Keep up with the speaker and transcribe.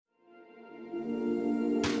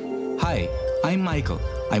Hi, I'm Michael.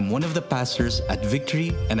 I'm one of the pastors at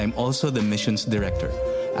Victory, and I'm also the missions director.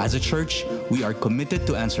 As a church, we are committed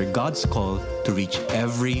to answer God's call to reach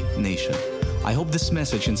every nation. I hope this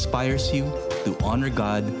message inspires you to honor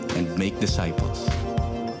God and make disciples.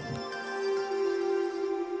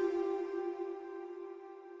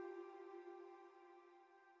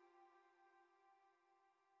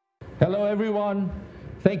 Hello, everyone.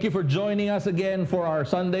 Thank you for joining us again for our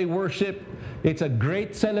Sunday worship. It's a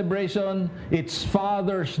great celebration. It's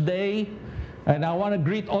Father's Day. And I want to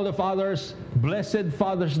greet all the fathers. Blessed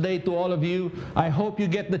Father's Day to all of you. I hope you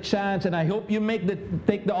get the chance, and I hope you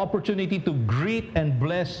take the opportunity to greet and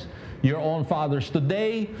bless your own fathers.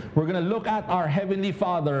 Today, we're going to look at our Heavenly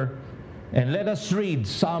Father, and let us read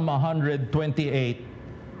Psalm 128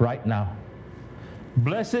 right now.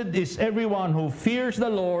 Blessed is everyone who fears the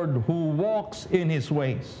Lord, who walks in His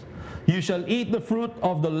ways. You shall eat the fruit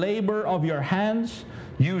of the labor of your hands.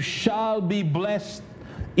 You shall be blessed.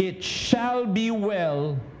 It shall be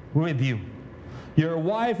well with you. Your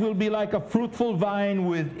wife will be like a fruitful vine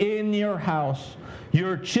within your house.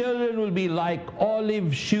 Your children will be like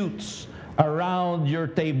olive shoots around your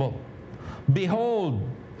table. Behold,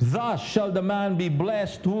 thus shall the man be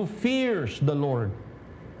blessed who fears the Lord.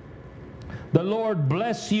 The Lord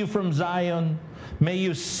bless you from Zion. May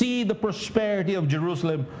you see the prosperity of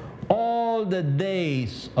Jerusalem all the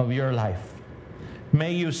days of your life.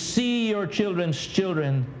 May you see your children's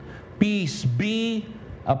children. Peace be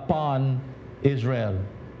upon Israel.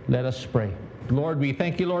 Let us pray. Lord, we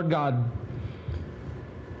thank you, Lord God,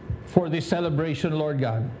 for this celebration, Lord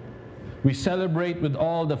God. We celebrate with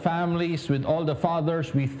all the families, with all the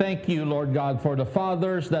fathers. We thank you, Lord God, for the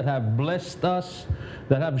fathers that have blessed us,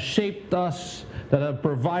 that have shaped us, that have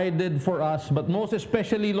provided for us. But most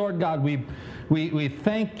especially, Lord God, we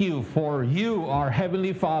thank you for you, our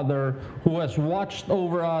Heavenly Father, who has watched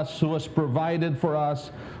over us, who has provided for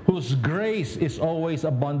us, whose grace is always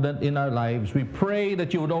abundant in our lives. We pray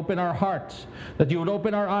that you would open our hearts, that you would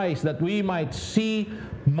open our eyes, that we might see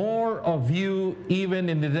more of you even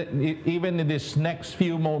in this next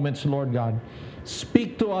few moments, Lord God.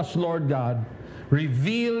 Speak to us, Lord God.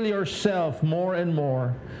 Reveal yourself more and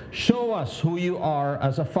more. Show us who you are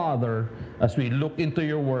as a Father as we look into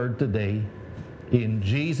your word today. In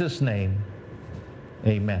Jesus' name,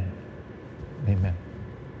 amen. Amen.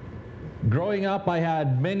 Growing up, I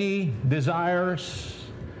had many desires.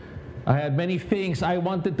 I had many things I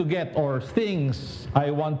wanted to get or things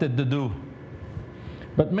I wanted to do.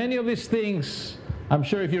 But many of these things, I'm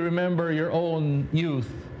sure if you remember your own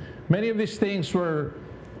youth, many of these things were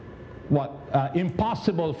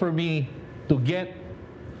impossible for me to get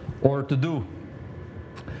or to do.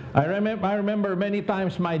 I remember many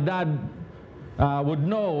times my dad would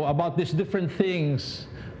know about these different things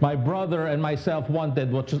my brother and myself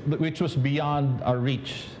wanted, which was beyond our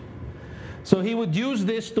reach. So he would use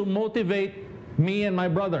this to motivate me and my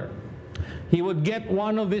brother. He would get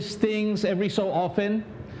one of these things every so often,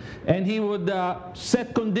 and he would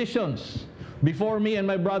set conditions before me and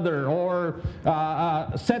my brother, or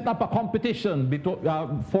set up a competition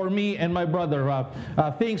for me and my brother.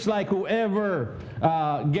 Things like whoever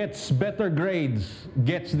gets better grades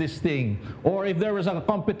gets this thing. Or if there was a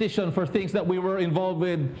competition for things that we were involved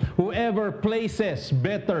with, whoever places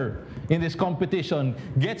better in this competition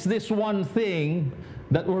gets this one thing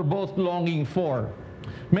that we're both longing for.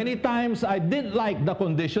 Many times I didn't like the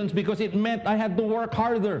conditions because it meant I had to work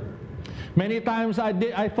harder. Many times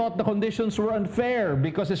I thought the conditions were unfair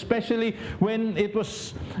because especially when it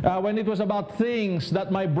was about things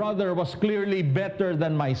that my brother was clearly better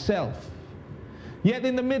than myself. Yet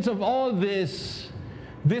in the midst of all this,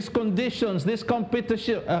 these conditions, this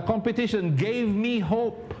competition gave me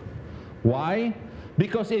hope. Why?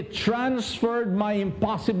 Because it transferred my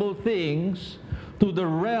impossible things to the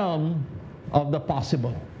realm of the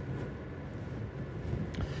possible.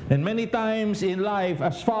 And many times in life,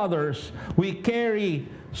 as fathers, we carry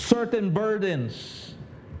certain burdens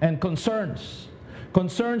and concerns.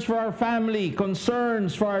 Concerns for our family,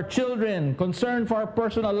 concerns for our children, concern for our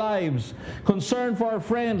personal lives, concern for our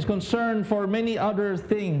friends, concern for many other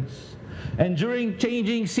things. And during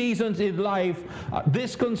changing seasons in life,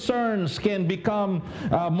 these concerns can become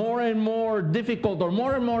more and more difficult or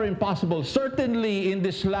more and more impossible. Certainly in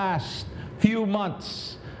this last few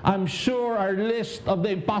months, I'm sure our list of the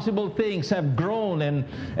impossible things have grown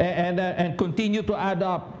and continue to add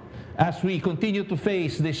up as we continue to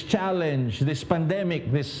face this challenge, this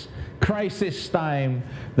pandemic, this crisis time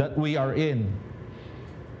that we are in.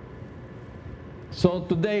 So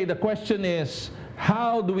today the question is,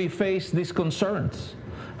 how do we face these concerns?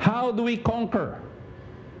 How do we conquer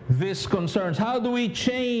these concerns? How do we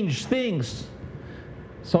change things?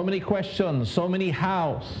 So many questions, so many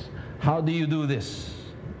hows. How do you do this?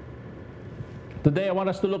 Today I want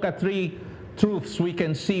us to look at three truths we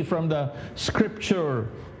can see from the scripture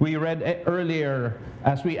we read earlier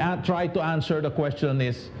as we try to answer the question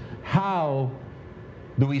is, how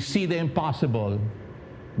do we see the impossible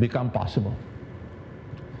become possible?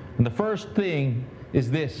 And the first thing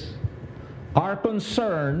is this: our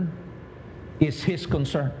concern is His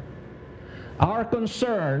concern. Our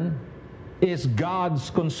concern is God's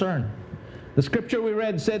concern. The scripture we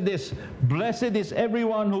read said this: blessed is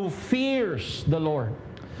everyone who fears the Lord.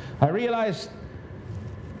 I realized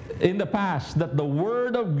in the past that the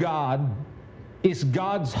Word of God is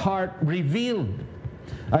God's heart revealed.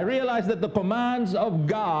 I realized that the commands of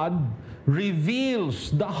God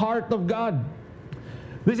reveals the heart of God.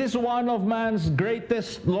 This is one of man's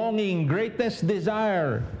greatest longing, greatest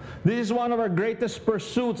desire. This is one of our greatest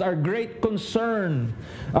pursuits, our great concern.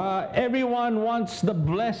 Everyone wants the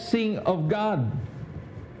blessing of God.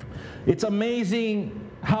 It's amazing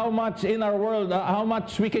how much in our world, how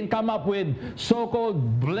much we can come up with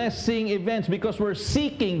so-called blessing events because we're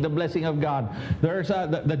seeking the blessing of God. There's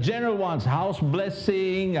the general ones: house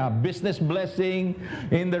blessing, business blessing.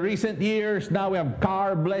 In the recent years, now we have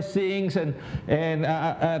car blessings, and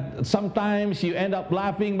sometimes you end up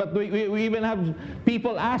laughing, but we even have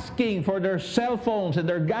people asking for their cell phones and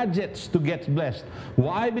their gadgets to get blessed.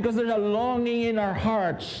 Why? Because there's a longing in our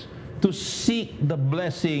hearts to seek the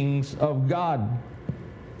blessings of God.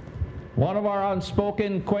 One of our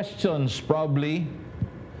unspoken questions, probably,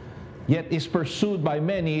 yet is pursued by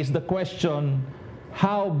many, is the question,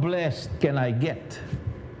 how blessed can I get?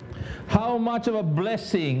 How much of a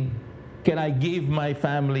blessing can I give my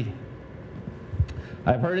family?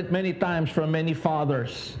 I've heard it many times from many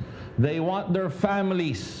fathers. They want their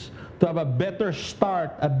families to have a better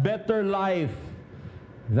start, a better life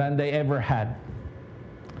than they ever had.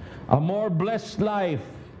 A more blessed life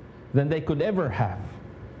than they could ever have.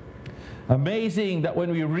 Amazing that when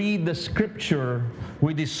we read the scripture,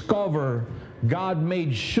 we discover God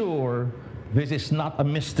made sure this is not a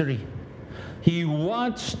mystery. He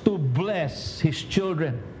wants to bless His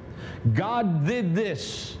children. God did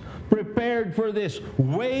this, prepared for this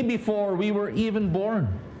way before we were even born.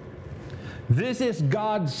 This is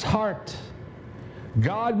God's heart.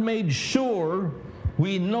 God made sure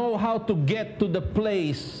we know how to get to the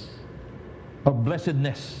place of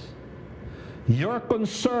blessedness. Your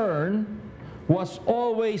concern was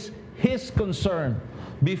always His concern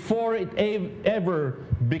before it ever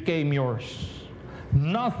became yours.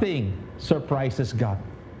 Nothing surprises God.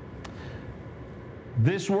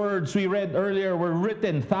 These words we read earlier were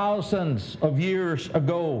written thousands of years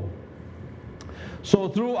ago. So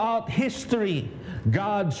throughout history,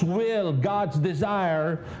 God's will, God's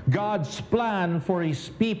desire, God's plan for His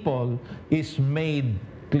people is made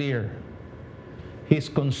clear. His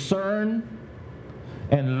concern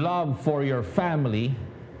and love for your family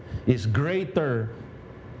is greater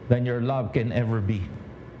than your love can ever be.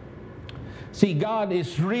 See, God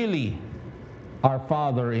is really our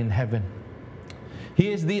Father in heaven.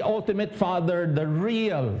 He is the ultimate Father, the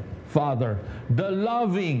real Father, the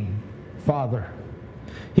loving Father.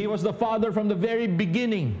 He was the Father from the very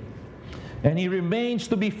beginning, and He remains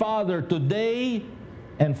to be Father today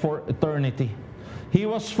and for eternity. He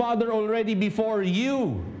was Father already before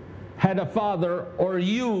you had a father or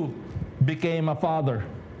you became a father.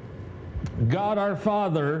 God our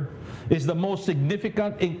Father is the most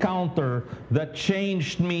significant encounter that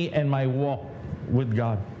changed me and my walk with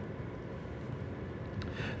God.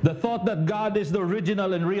 The thought that God is the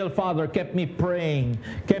original and real Father kept me praying,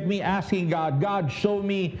 kept me asking God, God, show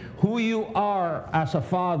me who you are as a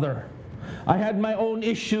father. I had my own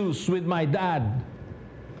issues with my dad.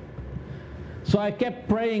 So I kept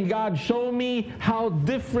praying, God, show me how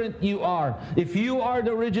different you are. If you are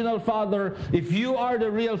the original Father, if you are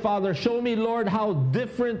the real Father, show me, Lord, how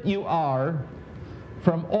different you are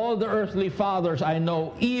from all the earthly fathers I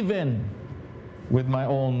know, even with my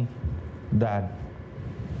own dad.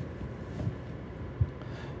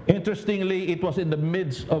 Interestingly, it was in the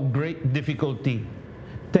midst of great difficulty,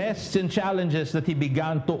 tests and challenges, that He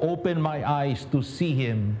began to open my eyes to see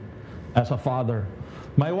Him as a Father.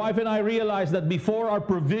 My wife and I realized that before our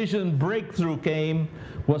provision breakthrough came,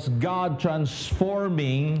 was God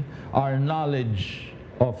transforming our knowledge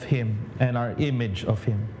of Him and our image of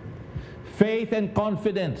Him. Faith and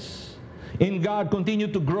confidence in God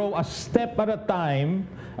continued to grow a step at a time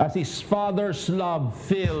as His Father's love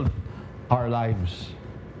filled our lives.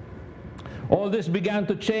 All this began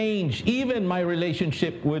to change, even my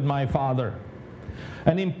relationship with my father.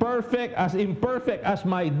 And imperfect as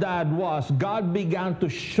my dad was, God began to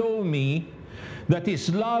show me that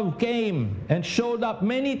His love came and showed up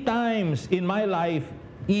many times in my life,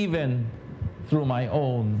 even through my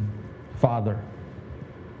own father.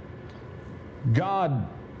 God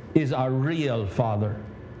is our real Father.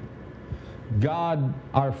 God,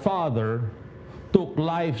 our Father, took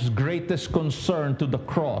life's greatest concern to the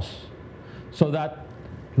cross so that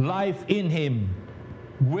life in Him,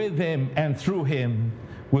 with Him, and through Him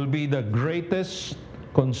will be the greatest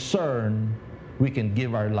concern we can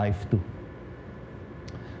give our life to.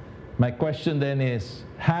 My question then is,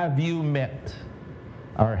 have you met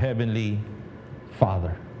our Heavenly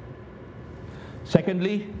Father?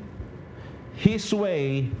 Secondly, His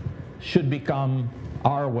way should become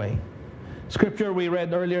our way. Scripture we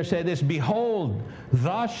read earlier said this, "Behold,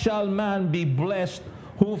 thus shall man be blessed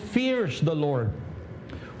who fears the Lord,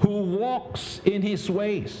 who walks in His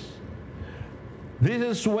ways." This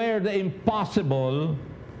is where the impossible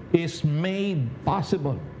is made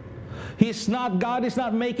possible. God is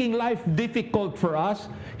not making life difficult for us.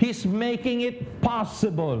 He's making it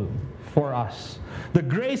possible for us. The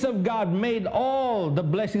grace of God made all the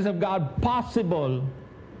blessings of God possible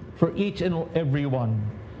for each and every one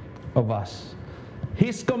of us.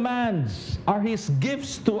 His commands are His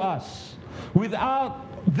gifts to us. Without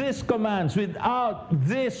these commands, without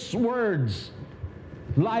these words,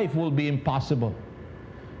 life will be impossible.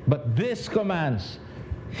 But these commands,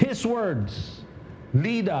 His words,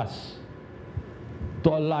 lead us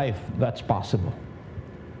to a life that's possible.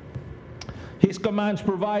 His commands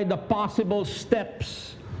provide the possible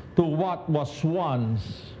steps to what was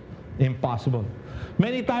once impossible.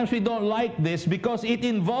 Many times we don't like this because it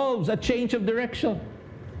involves a change of direction.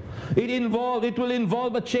 It will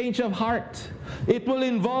involve a change of heart. It will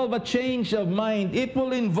involve a change of mind. It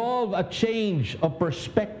will involve a change of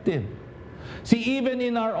perspective. See, even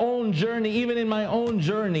in our own journey, even in my own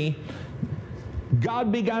journey,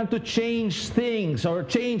 God began to change things or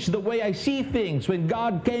change the way I see things. When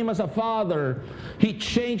God came as a father, He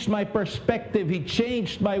changed my perspective. He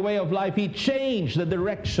changed my way of life. He changed the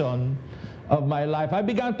direction of my life. I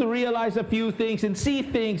began to realize a few things and see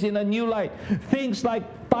things in a new light. Things like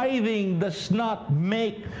tithing does not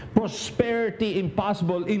make prosperity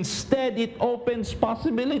impossible. Instead, it opens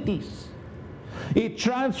possibilities. It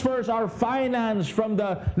transfers our finance from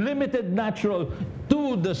the limited natural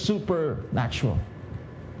to the supernatural.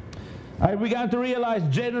 I began to realize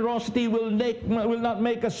generosity will not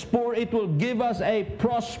make us poor. It will give us a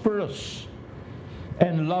prosperous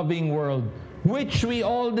and loving world, which we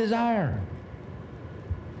all desire.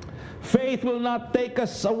 Faith will not take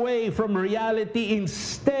us away from reality.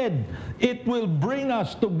 Instead, it will bring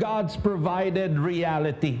us to God's provided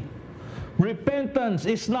reality. Repentance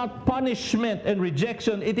is not punishment and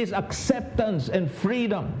rejection. It is acceptance and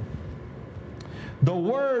freedom. The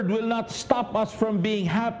Word will not stop us from being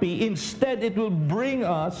happy. Instead, it will bring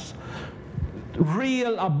us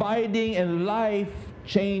real, abiding, and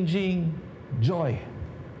life-changing joy.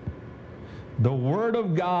 The Word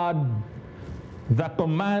of God, the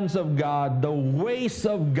commands of God, the ways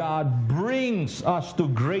of God brings us to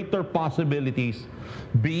greater possibilities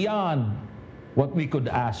beyond what we could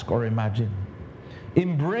ask or imagine.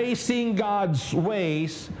 Embracing God's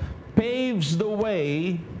ways paves the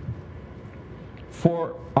way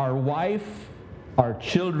for our wife, our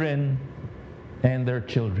children, and their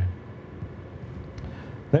children.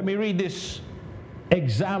 Let me read this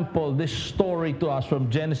example, this story to us from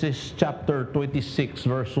Genesis chapter 26,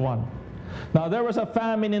 verse 1. Now there was a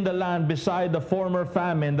famine in the land beside the former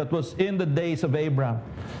famine that was in the days of Abraham.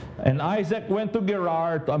 And Isaac went to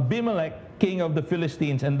Gerar to Abimelech, king of the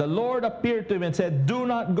Philistines. And the Lord appeared to him and said, "Do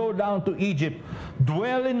not go down to Egypt.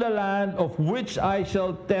 Dwell in the land of which I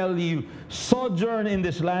shall tell you. Sojourn in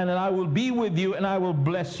this land, and I will be with you, and I will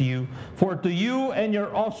bless you. For to you and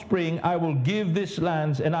your offspring I will give these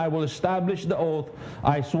lands, and I will establish the oath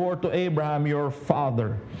I swore to Abraham your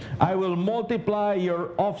father. I will multiply your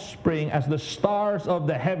offspring as the stars of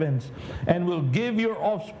the heavens, and will give your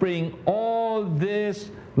offspring all these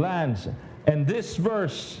lands." And this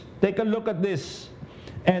verse, take a look at this.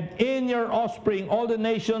 "And in your offspring all the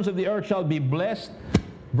nations of the earth shall be blessed."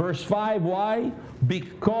 Verse 5, why?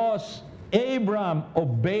 "Because Abram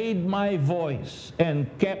obeyed my voice and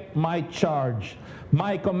kept my charge,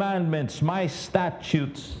 my commandments, my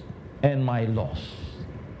statutes, and my laws."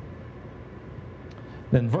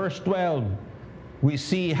 Then verse 12, we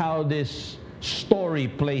see how this story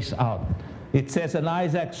plays out. It says, "And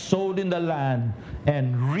Isaac sowed in the land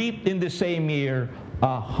and reaped in the same year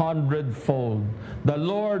 100-fold. The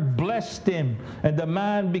Lord blessed him, and the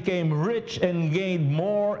man became rich and gained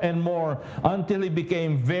more and more until he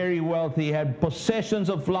became very wealthy. He had possessions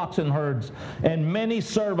of flocks and herds and many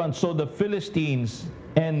servants, so the Philistines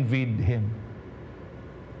envied him.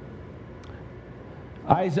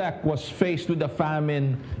 Isaac was faced with a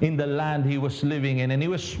famine in the land he was living in, and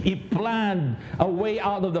he planned a way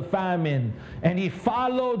out of the famine, and he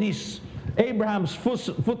followed Abraham's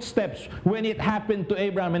footsteps when it happened to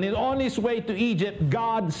Abraham. And on his way to Egypt,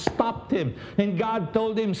 God stopped him, and God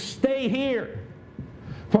told him, "Stay here,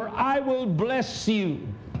 for I will bless you."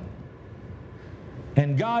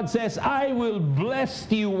 And God says, "I will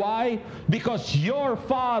bless you." Why? Because your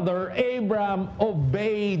father Abraham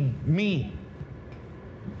obeyed me.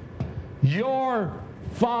 Your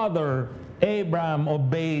father Abraham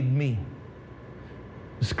obeyed me.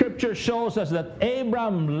 Scripture shows us that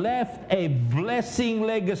Abraham left a blessing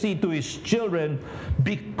legacy to his children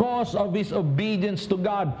because of his obedience to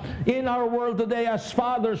God. In our world today, as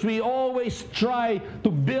fathers, we always try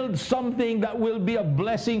to build something that will be a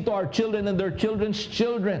blessing to our children and their children's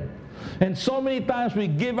children. And so many times we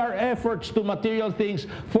give our efforts to material things,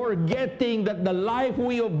 forgetting that the life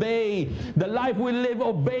we obey, the life we live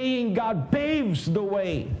obeying God, paves the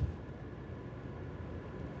way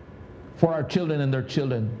for our children and their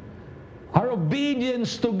children. Our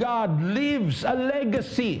obedience to God leaves a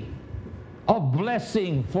legacy of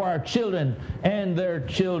blessing for our children and their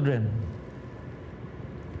children.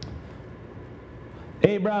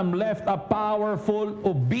 Abraham left a powerful,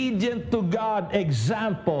 obedient to God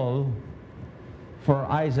example for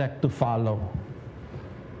Isaac to follow.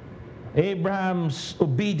 Abraham's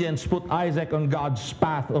obedience put Isaac on God's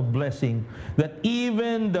path of blessing that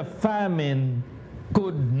even the famine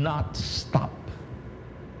could not stop.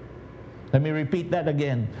 Let me repeat that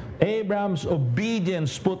again. Abraham's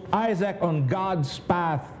obedience put Isaac on God's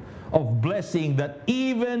path of blessing that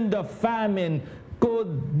even the famine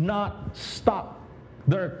could not stop.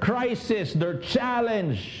 Their crisis, their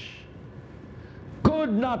challenge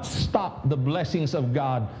could not stop the blessings of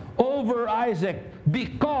God over Isaac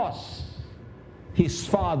because his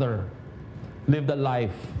father lived a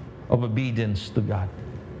life of obedience to God.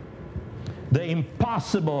 The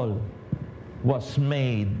impossible was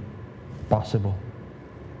made possible.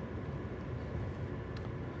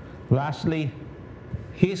 Lastly,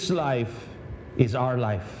 his life is our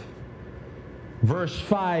life. Verse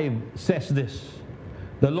 5 says this: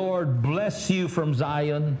 "The Lord bless you from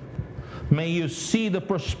Zion. May you see the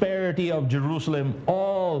prosperity of Jerusalem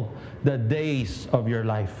all the days of your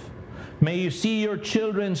life. May you see your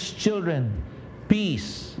children's children.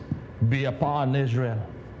 Peace be upon Israel."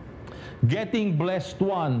 Getting blessed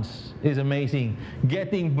once is amazing.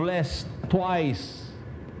 Getting blessed twice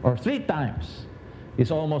or 3 times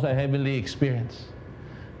is almost a heavenly experience.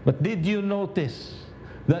 But did you notice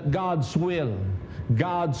that God's will,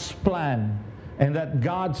 God's plan, and that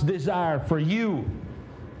God's desire for you,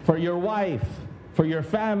 for your wife, for your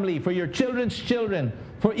family, for your children's children,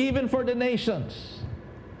 even for the nations,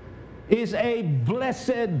 is a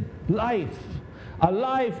blessed life. A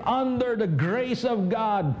life under the grace of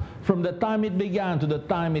God from the time it began to the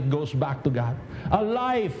time it goes back to God. A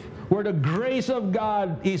life where the grace of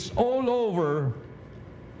God is all over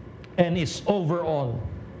and is over all.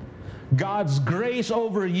 God's grace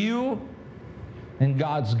over you and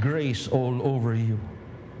God's grace all over you.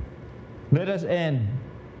 Let us end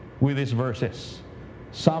with these verses.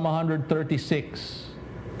 Psalm 136,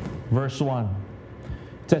 verse 1.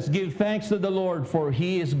 It says, "Give thanks to the Lord, for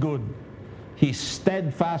He is good. His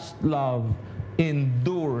steadfast love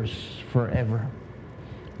endures forever."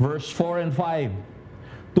 Verse 4 and 5.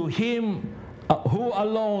 "To Him who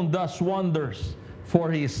alone does wonders,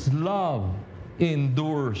 for His love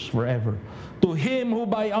endures forever. To Him who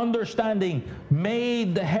by understanding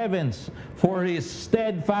made the heavens, for His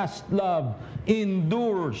steadfast love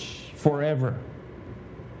endures forever."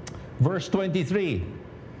 Verse 23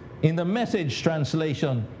 in the Message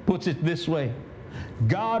translation puts it this way: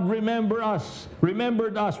 "God remembered us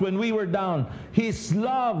when we were down. His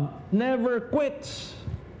love never quits.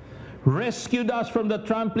 Rescued us from the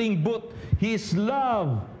trampling boot. His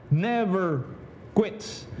love never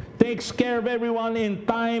quits. Takes care of everyone in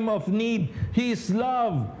time of need. His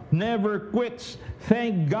love never quits.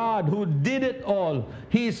 Thank God who did it all.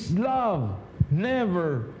 His love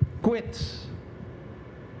never quits."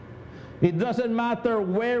 It doesn't matter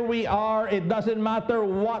where we are. It doesn't matter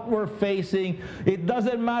what we're facing. It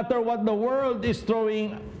doesn't matter what the world is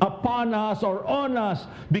throwing upon us or on us,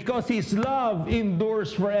 because His love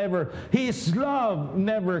endures forever. His love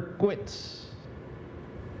never quits.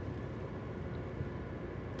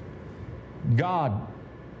 God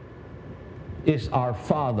is our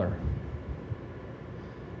Father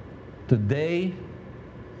today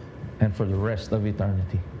and for the rest of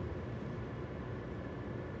eternity.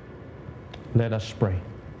 Let us pray.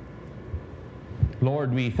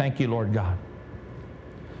 Lord, we thank you, Lord God,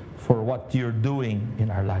 for what you're doing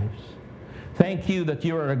in our lives. Thank you that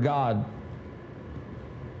you are a God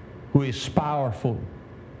who is powerful,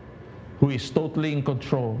 who is totally in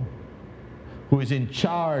control, who is in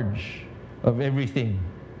charge of everything.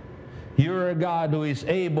 You're a God who is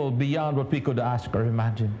able beyond what we could ask or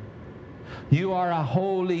imagine. You are a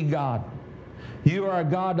holy God. You are a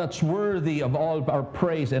God that's worthy of all our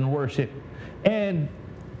praise and worship. And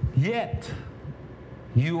yet,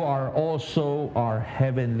 you are also our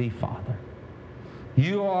Heavenly Father.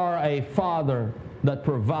 You are a Father that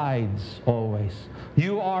provides always.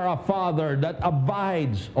 You are a Father that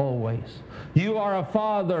abides always. You are a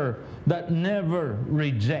Father that never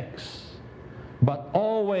rejects, but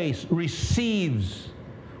always receives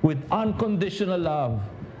with unconditional love,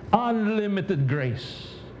 unlimited grace,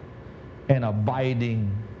 and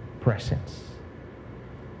abiding presence.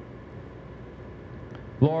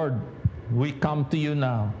 Lord, we come to you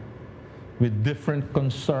now with different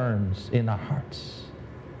concerns in our hearts.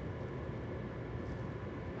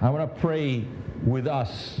 I want to pray with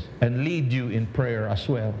us and lead you in prayer as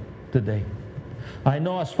well today. I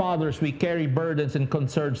know as fathers we carry burdens and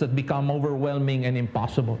concerns that become overwhelming and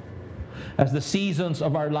impossible. As the seasons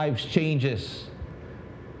of our lives changes,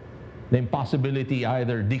 the impossibility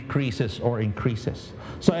either decreases or increases.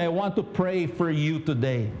 So I want to pray for you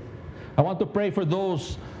today. I want to pray for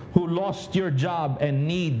those who lost your job and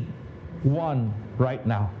need one right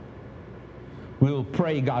now. We will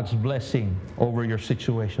pray God's blessing over your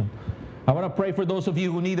situation. I want to pray for those of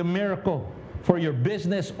you who need a miracle for your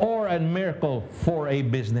business or a miracle for a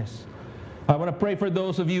business. I want to pray for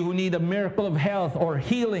those of you who need a miracle of health or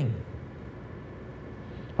healing.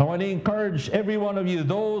 I want to encourage every one of you,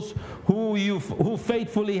 those who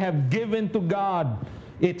faithfully have given to God.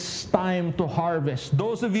 It's time to harvest.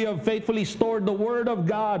 Those of you who have faithfully stored the Word of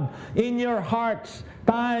God in your hearts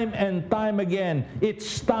time and time again,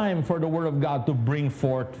 it's time for the Word of God to bring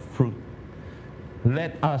forth fruit.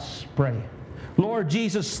 Let us pray. Lord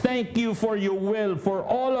Jesus, thank you for your will for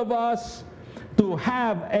all of us to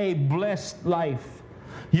have a blessed life.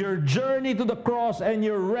 Your journey to the cross and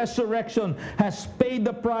your resurrection has paid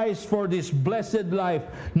the price for this blessed life.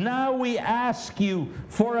 Now we ask you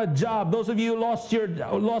for a job. Those of you who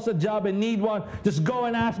lost a job and need one, just go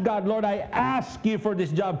and ask God, Lord, I ask you for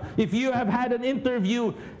this job. If you have had an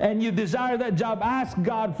interview and you desire that job, ask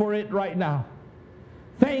God for it right now.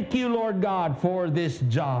 Thank you, Lord God, for this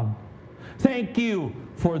job. Thank you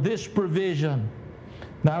for this provision.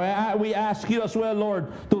 Now we ask you as well,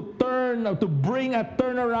 Lord, to bring a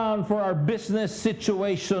turnaround for our business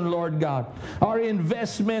situation, Lord God. Our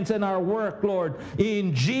investments and our work, Lord.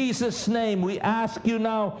 In Jesus' name, we ask you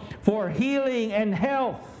now for healing and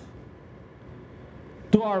health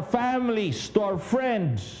to our families, to our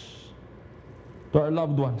friends, to our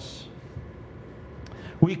loved ones.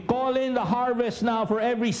 We call in the harvest now for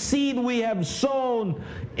every seed we have sown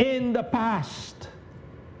in the past.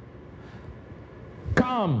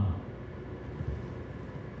 Come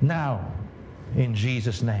now in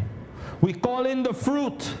Jesus' name. We call in the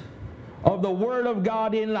fruit of the Word of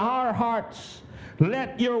God in our hearts.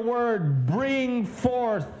 Let your Word bring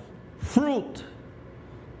forth fruit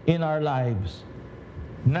in our lives.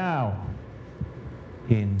 Now,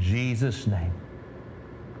 in Jesus' name.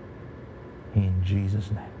 In Jesus'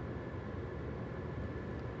 name.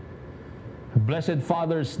 Blessed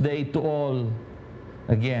Father's Day to all.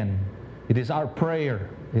 Again, it is our prayer,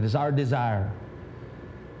 it is our desire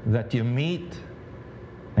that you meet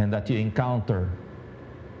and that you encounter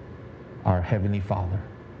our Heavenly Father.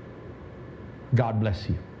 God bless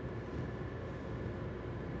you.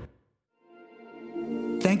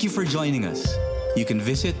 Thank you for joining us. You can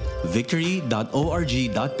visit victory.org.ph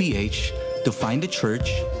to find a church,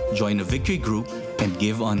 join a Victory group, and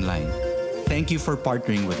give online. Thank you for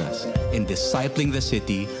partnering with us in discipling the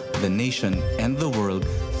city, the nation, and the world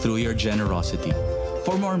through your generosity.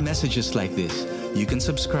 For more messages like this, you can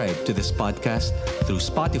subscribe to this podcast through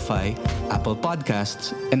Spotify, Apple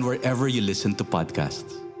Podcasts, and wherever you listen to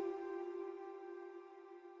podcasts.